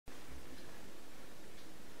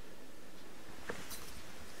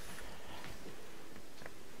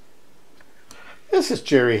This is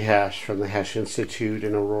Jerry Hesch from the Hesch Institute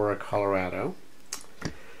in Aurora, Colorado.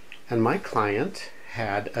 And my client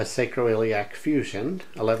had a sacroiliac fusion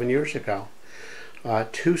 11 years ago.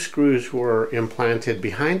 2 screws were implanted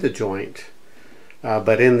behind the joint,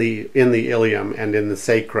 but in the ilium and in the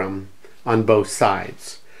sacrum on both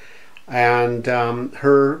sides. And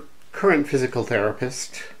her current physical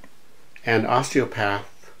therapist and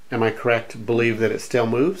osteopath, am I correct, believe that it still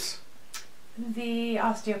moves? The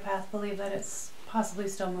osteopath believe that it's possibly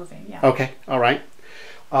still moving, yeah. Okay, all right.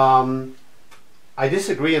 I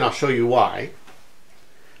disagree, and I'll show you why.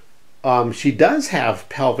 She does have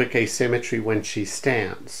pelvic asymmetry when she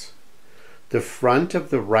stands. The front of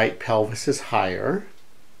the right pelvis is higher,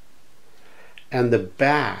 and the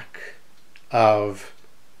back of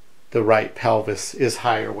the right pelvis is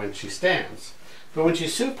higher when she stands. But when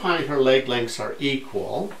she's supine, her leg lengths are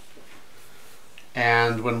equal.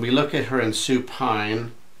 And when we look at her in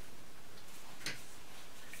supine,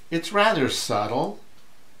 it's rather subtle.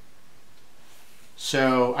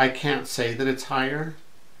 So I can't say that it's higher.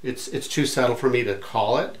 It's too subtle for me to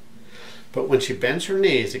call it. But when she bends her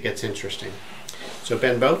knees, it gets interesting. So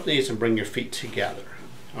bend both knees and bring your feet together.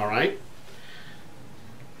 All right?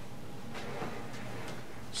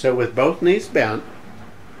 So with both knees bent,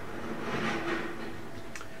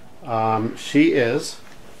 she is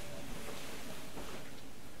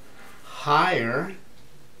higher.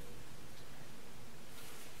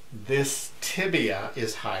 This tibia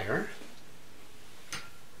is higher,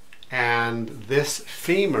 and this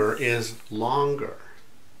femur is longer.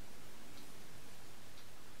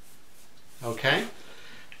 Okay?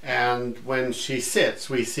 And when she sits,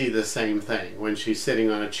 we see the same thing. When she's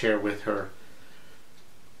sitting on a chair with her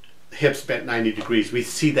hips bent 90 degrees, we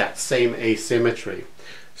see that same asymmetry.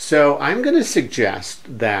 So I'm going to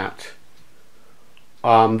suggest that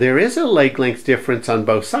there is a leg length difference on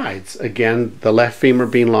both sides. Again, the left femur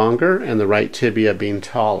being longer and the right tibia being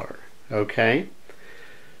taller. Okay?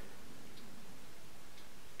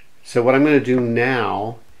 So what I'm going to do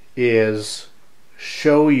now is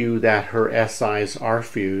show you that her SIs are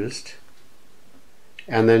fused,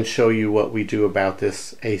 and then show you what we do about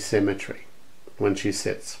this asymmetry when she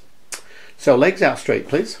sits. So legs out straight,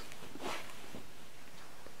 please.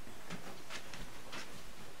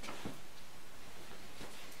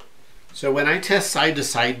 So when I test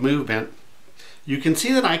side-to-side movement, you can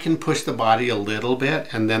see that I can push the body a little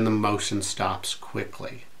bit and then the motion stops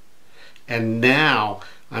quickly. And now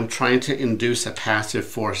I'm trying to induce a passive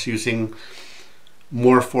force using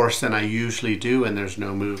more force than I usually do, and there's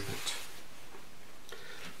no movement.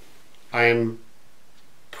 I'm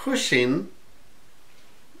pushing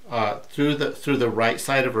through the right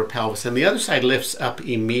side of her pelvis, and the other side lifts up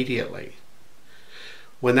immediately.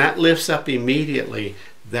 When that lifts up immediately,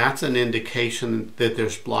 that's an indication that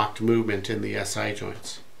there's blocked movement in the SI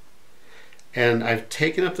joints. And I've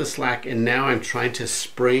taken up the slack, and now I'm trying to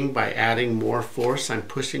spring by adding more force. I'm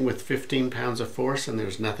pushing with 15 pounds of force, and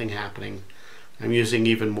there's nothing happening. I'm using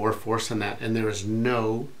even more force than that, and there is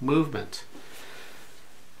no movement.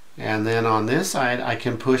 And then on this side, I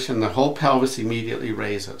can push, and the whole pelvis immediately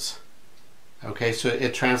raises. Okay, so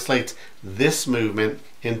it translates this movement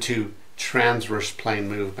into transverse plane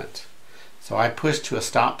movement. So I push to a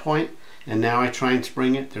stop point, and now I try and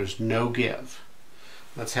spring it. There's no give.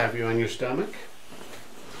 Let's have you on your stomach.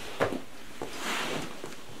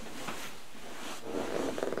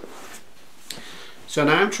 So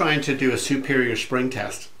now I'm trying to do a superior spring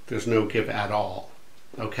test. There's no give at all.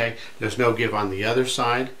 Okay? There's no give on the other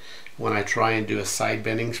side. When I try and do a side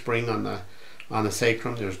bending spring on the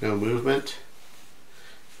sacrum, there's no movement.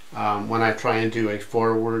 When I try and do a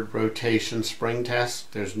forward rotation spring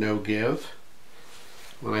test, there's no give.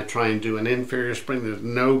 When I try and do an inferior spring, there's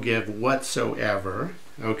no give whatsoever.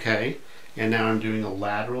 Okay? And now I'm doing a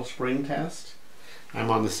lateral spring test.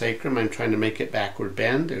 I'm on the sacrum. I'm trying to make it backward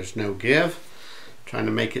bend. There's no give. Trying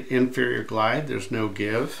to make it inferior glide. There's no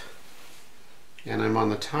give. And I'm on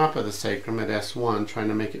the top of the sacrum at S1 trying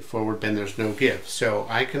to make it forward bend. There's no give. So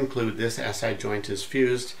I conclude this SI joint is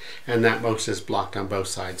fused, and that motion is blocked on both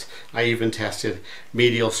sides. I even tested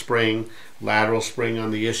medial spring, lateral spring on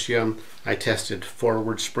the ischium. I tested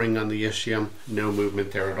forward spring on the ischium. No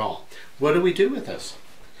movement there at all. What do we do with this?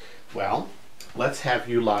 Well, let's have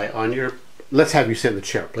you sit in the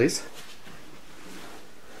chair, please.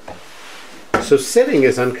 So sitting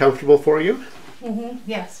is uncomfortable for you? Mm-hmm.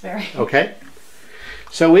 Yes, very. Okay.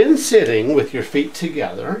 So in sitting with your feet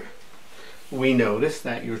together, we notice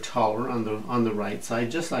that you're taller on the right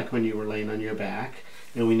side, just like when you were laying on your back,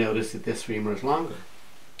 and we notice that this femur is longer.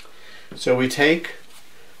 So we take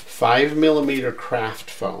 5mm craft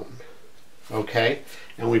foam, okay,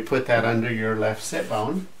 And we put that under your left sit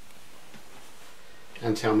bone.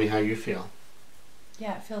 And tell me how you feel.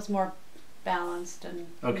 Yeah, it feels more balanced and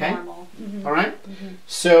okay. normal. All right.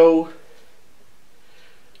 So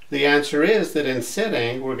the answer is that in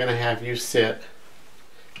sitting, we're going to have you sit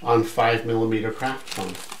on 5mm craft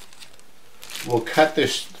foam. We'll cut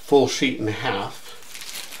this full sheet in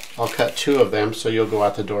half. I'll cut 2 of them, so you'll go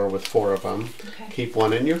out the door with 4 of them. Okay. Keep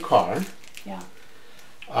 1 in your car. Yeah.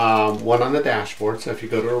 1 on the dashboard, so if you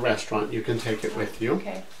go to a restaurant, you can take it with you.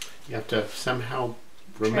 Okay. You have to somehow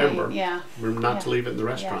remember not to leave it in the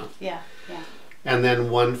restaurant. Yeah. And then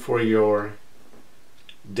 1 for your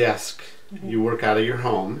desk. You work out of your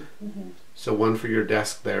home, so 1 for your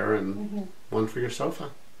desk there and 1 for your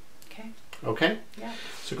sofa. Okay. Okay? Yeah.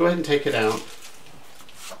 So go ahead and take it out.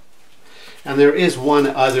 And there is one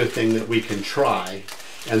other thing that we can try,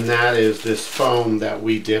 and that is this foam that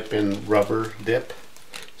we dip in rubber dip,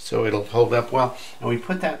 so it'll hold up well. And we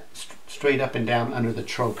put that straight up and down under the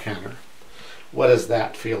trochanter. What does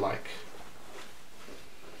that feel like?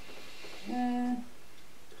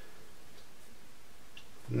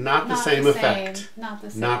 Not the same effect. Not the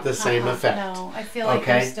same. Not the same effect. No, I feel like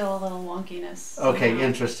there's still a little wonkiness. Okay,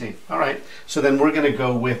 interesting. All right. So then we're going to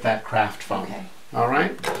go with that craft foam. Okay. All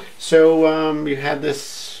right. So you had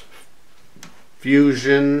this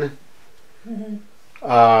fusion, 2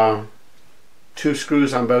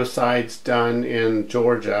 screws on both sides done in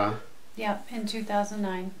Georgia. Yep, in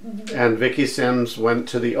 2009. And Vicki Sims went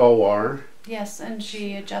to the OR. Yes, and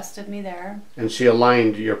she adjusted me there. And she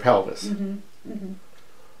aligned your pelvis.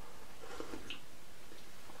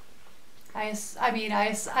 I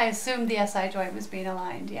assumed the SI joint was being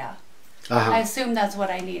aligned, yeah. I assumed that's what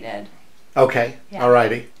I needed. Okay, yeah.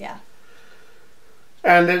 Alrighty. Yeah.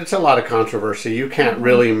 And it's a lot of controversy. You can't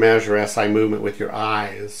really measure SI movement with your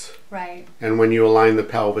eyes. Right. And when you align the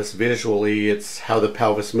pelvis visually, it's how the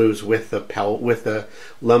pelvis moves with the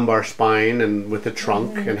lumbar spine and with the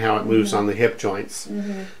trunk and how it moves on the hip joints.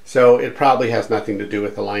 So it probably has nothing to do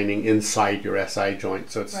with aligning inside your SI joint.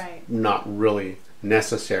 So it's not really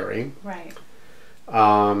necessary. Right.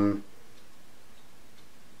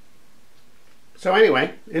 So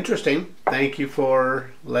anyway, interesting. Thank you for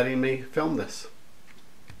letting me film this.